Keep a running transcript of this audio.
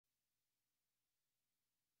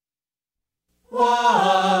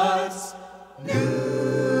What's new?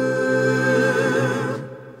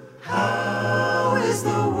 How is the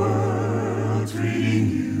world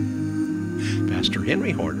treating you? Pastor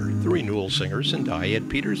Henry Horner, the Renewal Singers, and I, Ed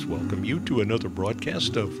Peters, welcome you to another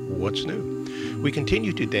broadcast of What's New. We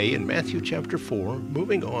continue today in Matthew chapter 4,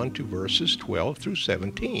 moving on to verses 12 through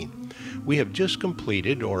 17. We have just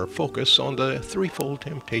completed our focus on the threefold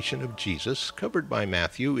temptation of Jesus, covered by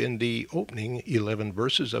Matthew in the opening 11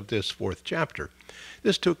 verses of this fourth chapter.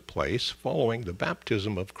 This took place following the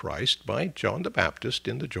baptism of Christ by John the Baptist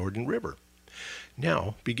in the Jordan River.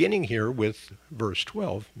 Now, beginning here with verse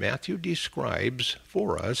 12, Matthew describes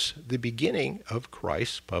for us the beginning of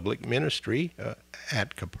Christ's public ministry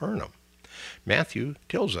at Capernaum. Matthew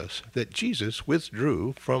tells us that Jesus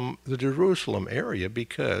withdrew from the Jerusalem area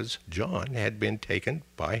because John had been taken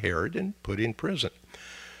by Herod and put in prison.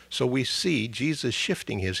 So we see Jesus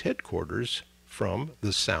shifting his headquarters from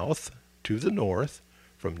the south to the north,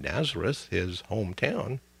 from Nazareth, his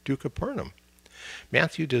hometown, to Capernaum.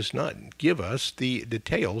 Matthew does not give us the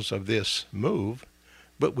details of this move,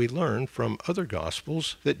 but we learn from other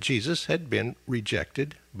Gospels that Jesus had been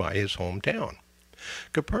rejected by his hometown.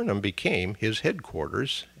 Capernaum became his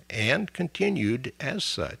headquarters and continued as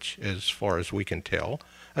such, as far as we can tell,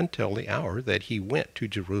 until the hour that he went to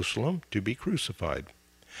Jerusalem to be crucified.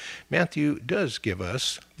 Matthew does give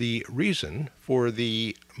us the reason for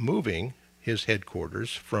the moving his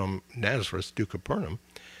headquarters from Nazareth to Capernaum.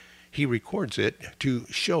 He records it to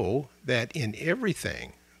show that in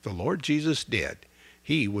everything the Lord Jesus did,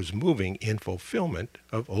 he was moving in fulfillment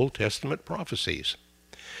of Old Testament prophecies.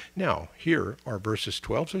 Now, here are verses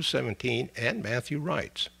 12 through 17, and Matthew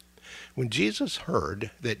writes, "When Jesus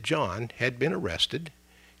heard that John had been arrested,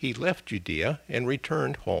 he left Judea and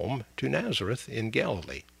returned home to Nazareth in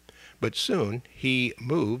Galilee. But soon he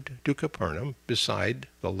moved to Capernaum beside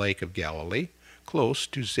the Lake of Galilee, close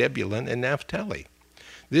to Zebulun and Naphtali.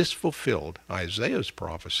 This fulfilled Isaiah's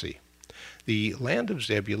prophecy. The land of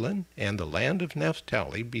Zebulun and the land of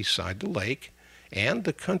Naphtali beside the lake, and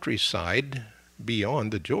the countryside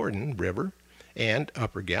beyond the Jordan River, and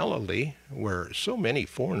Upper Galilee, where so many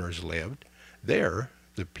foreigners lived, there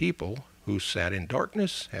the people who sat in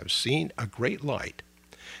darkness have seen a great light.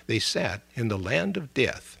 They sat in the land of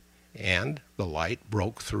death, and the light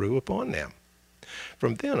broke through upon them."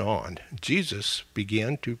 From then on, Jesus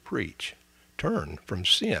began to preach, "Turn from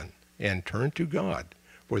sin and turn to God,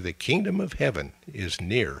 for the kingdom of heaven is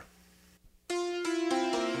near."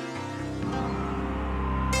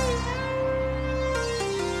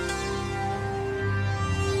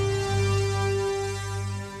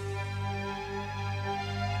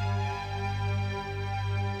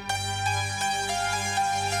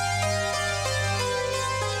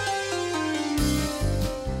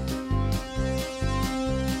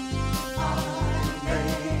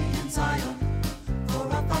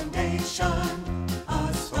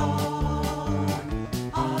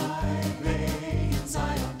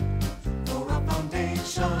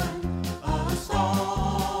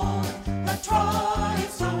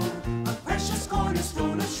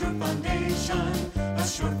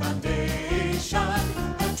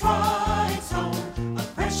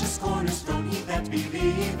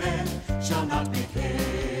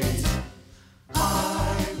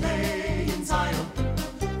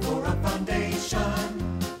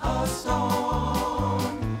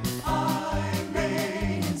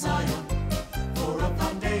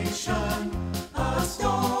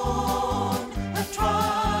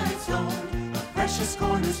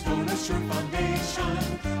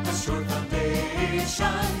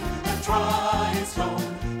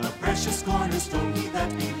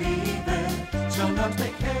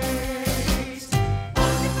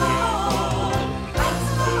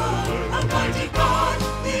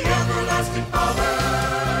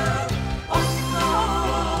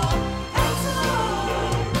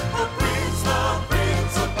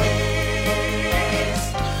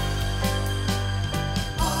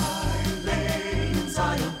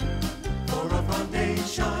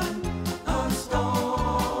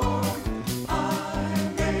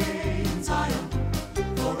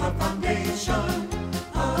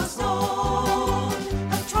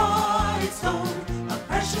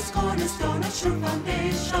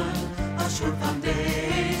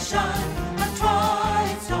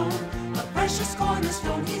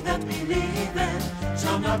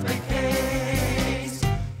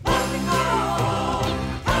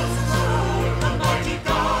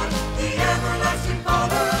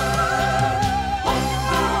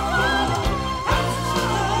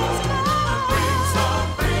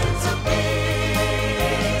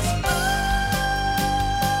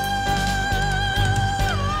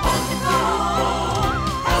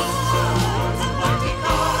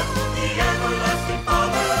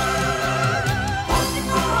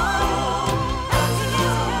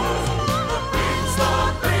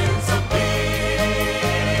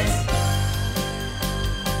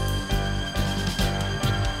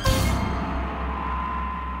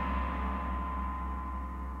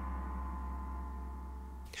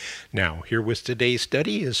 Now, here with today's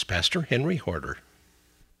study is Pastor Henry Harder.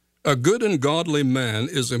 A good and godly man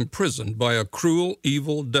is imprisoned by a cruel,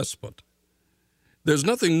 evil despot. There's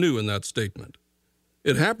nothing new in that statement.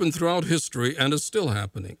 It happened throughout history and is still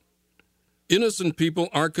happening. Innocent people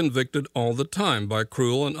are convicted all the time by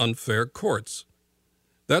cruel and unfair courts.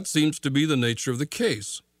 That seems to be the nature of the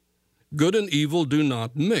case. Good and evil do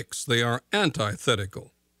not mix. They are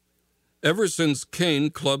antithetical. Ever since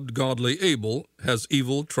Cain clubbed godly Abel, has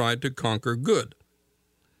evil tried to conquer good.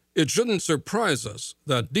 It shouldn't surprise us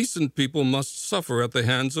that decent people must suffer at the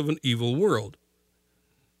hands of an evil world.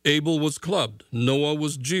 Abel was clubbed, Noah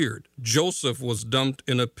was jeered, Joseph was dumped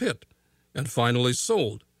in a pit, and finally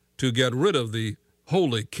sold to get rid of the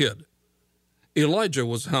holy kid. Elijah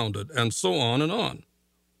was hounded, and so on and on.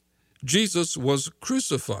 Jesus was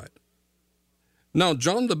crucified. Now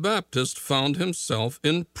John the Baptist found himself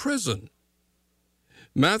in prison.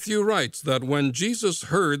 Matthew writes that when Jesus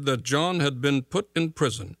heard that John had been put in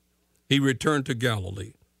prison, he returned to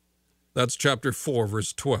Galilee. That's chapter 4,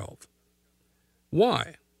 verse 12.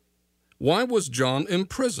 Why? Why was John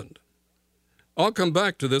imprisoned? I'll come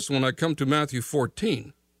back to this when I come to Matthew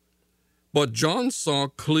 14. But John saw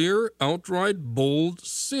clear, outright, bold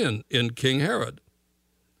sin in King Herod.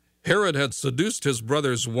 Herod had seduced his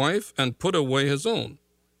brother's wife and put away his own.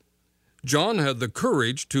 John had the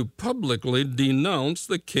courage to publicly denounce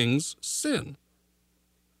the king's sin.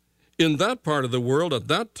 In that part of the world at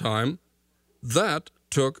that time, that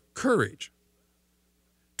took courage.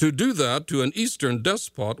 To do that to an Eastern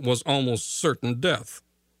despot was almost certain death.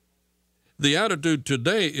 The attitude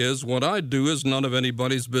today is, what I do is none of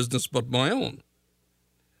anybody's business but my own.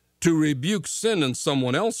 To rebuke sin in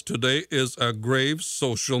someone else today is a grave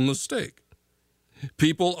social mistake.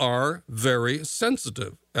 People are very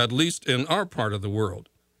sensitive, at least in our part of the world.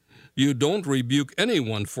 You don't rebuke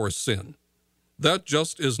anyone for sin. That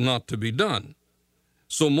just is not to be done.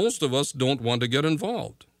 So most of us don't want to get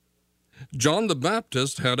involved. John the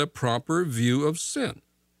Baptist had a proper view of sin.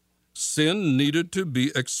 Sin needed to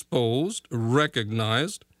be exposed,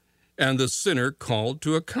 recognized, and the sinner called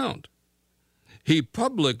to account. He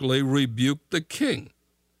publicly rebuked the king.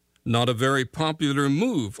 Not a very popular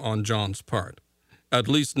move on John's part, at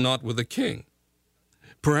least not with the king.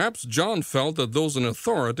 Perhaps John felt that those in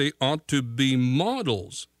authority ought to be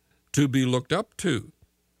models to be looked up to.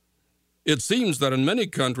 It seems that in many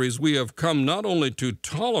countries we have come not only to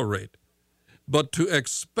tolerate, but to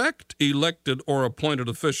expect elected or appointed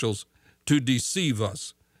officials to deceive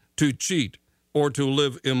us, to cheat, or to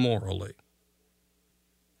live immorally.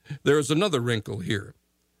 There is another wrinkle here.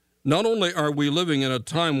 Not only are we living in a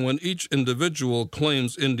time when each individual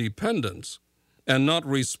claims independence and not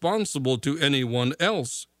responsible to anyone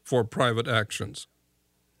else for private actions,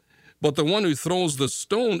 but the one who throws the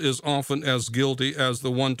stone is often as guilty as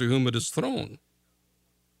the one to whom it is thrown.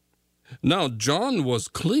 Now, John was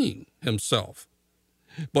clean himself,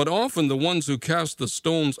 but often the ones who cast the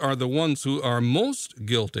stones are the ones who are most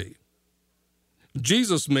guilty.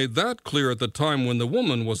 Jesus made that clear at the time when the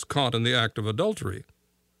woman was caught in the act of adultery.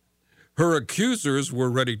 Her accusers were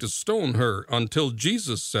ready to stone her until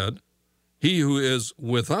Jesus said, "He who is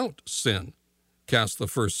without sin, cast the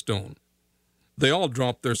first stone." They all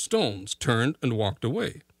dropped their stones, turned, and walked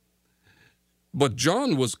away. But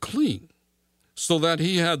John was clean, so that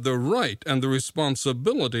he had the right and the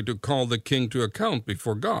responsibility to call the king to account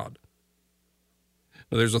before God.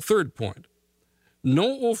 Now, there's a third point.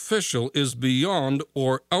 No official is beyond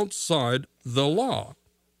or outside the law.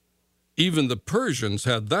 Even the Persians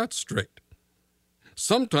had that straight.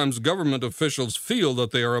 Sometimes government officials feel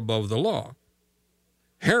that they are above the law.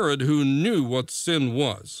 Herod, who knew what sin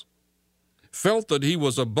was, felt that he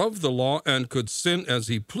was above the law and could sin as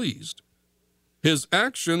he pleased. His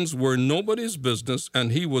actions were nobody's business,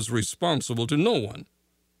 and he was responsible to no one.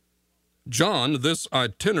 John, this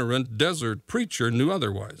itinerant desert preacher, knew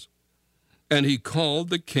otherwise, and he called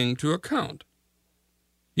the king to account.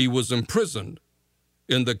 He was imprisoned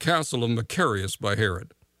in the castle of Macarius by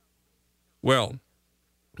Herod. Well,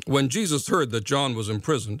 when Jesus heard that John was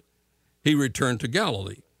imprisoned, he returned to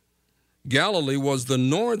Galilee. Galilee was the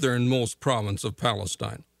northernmost province of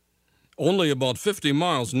Palestine, only about 50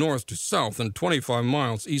 miles north to south and 25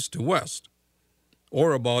 miles east to west,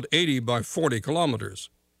 or about 80 by 40 kilometers.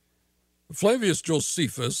 Flavius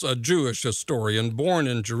Josephus, a Jewish historian born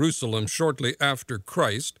in Jerusalem shortly after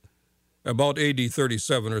Christ, about AD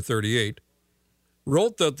 37 or 38,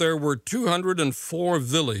 wrote that there were 204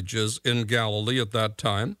 villages in Galilee at that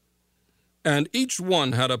time, and each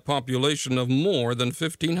one had a population of more than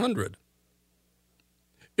 1,500.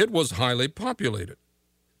 It was highly populated.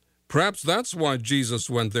 Perhaps that's why Jesus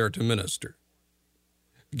went there to minister.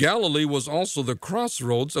 Galilee was also the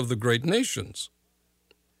crossroads of the great nations.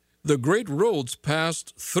 The great roads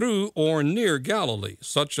passed through or near Galilee,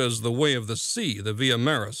 such as the Way of the Sea, the Via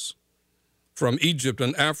Maris, from Egypt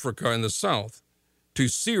and Africa in the south to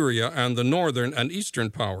Syria and the northern and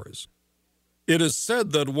eastern powers. It is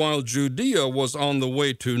said that while Judea was on the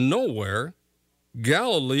way to nowhere,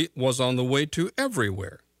 Galilee was on the way to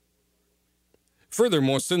everywhere.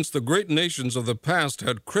 Furthermore, since the great nations of the past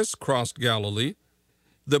had crisscrossed Galilee,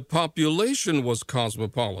 the population was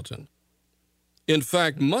cosmopolitan. In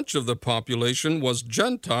fact, much of the population was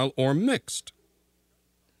Gentile or mixed.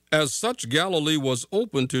 As such, Galilee was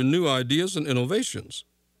open to new ideas and innovations.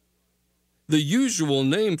 The usual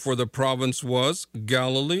name for the province was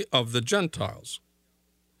Galilee of the Gentiles.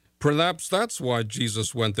 Perhaps that's why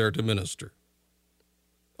Jesus went there to minister.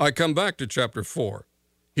 I come back to chapter 4.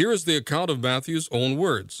 Here is the account of Matthew's own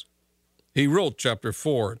words. He wrote chapter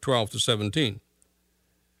 4, 12 to 17.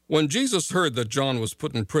 When Jesus heard that John was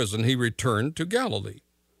put in prison, he returned to Galilee.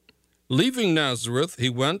 Leaving Nazareth, he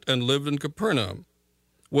went and lived in Capernaum,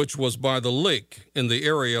 which was by the lake in the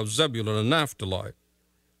area of Zebulun and Naphtali,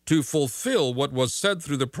 to fulfill what was said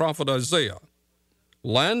through the prophet Isaiah,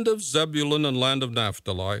 land of Zebulun and land of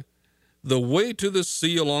Naphtali, the way to the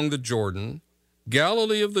sea along the Jordan,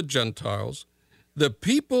 Galilee of the Gentiles, the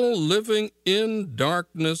people living in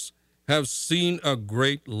darkness have seen a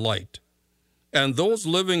great light. And those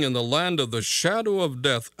living in the land of the shadow of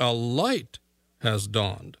death, a light has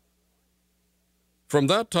dawned. From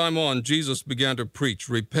that time on, Jesus began to preach,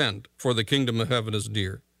 "Repent, for the kingdom of heaven is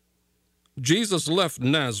near." Jesus left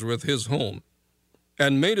Nazareth, his home,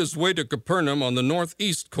 and made his way to Capernaum on the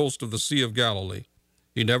northeast coast of the Sea of Galilee.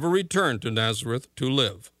 He never returned to Nazareth to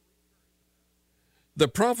live. The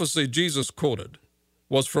prophecy Jesus quoted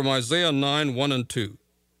was from Isaiah 9, 1 and 2.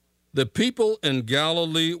 The people in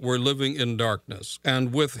Galilee were living in darkness,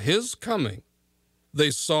 and with his coming,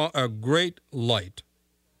 they saw a great light.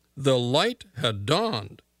 The light had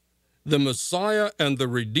dawned. The Messiah and the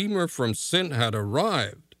Redeemer from sin had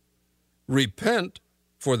arrived. Repent,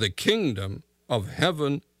 for the kingdom of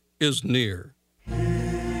heaven is near.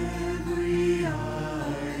 Every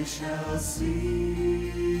eye shall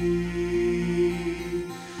see.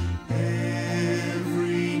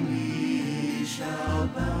 Every knee shall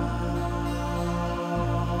bow.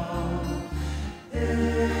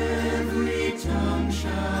 Every tongue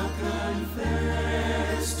shall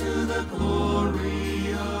confess to the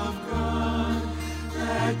glory of God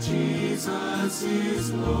that Jesus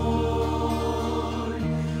is Lord.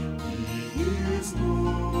 He is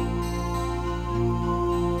Lord.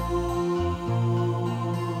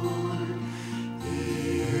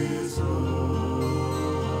 He is Lord.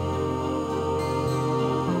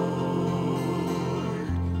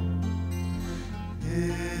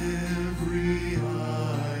 Every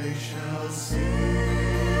eye shall see.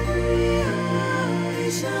 Every eye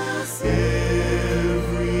shall see.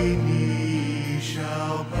 Every knee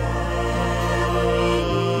shall bow.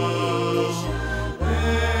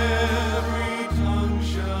 Every tongue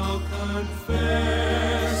shall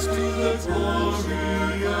confess to the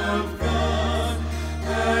glory of God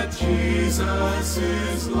that Jesus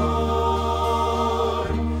is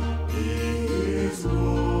Lord. He is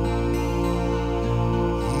Lord.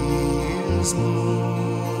 He is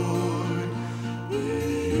Lord. He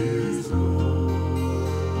is Lord.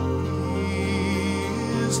 He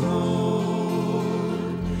is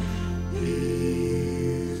Lord. He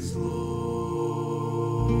is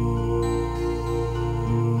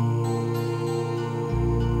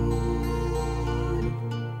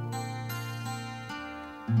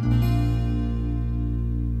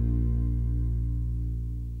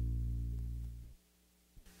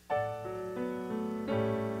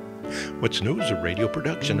What's New is a radio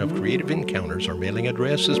production of Creative Encounters. Our mailing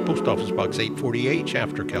address is Post Office Box 840H,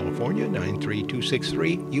 After California,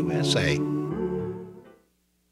 93263, USA.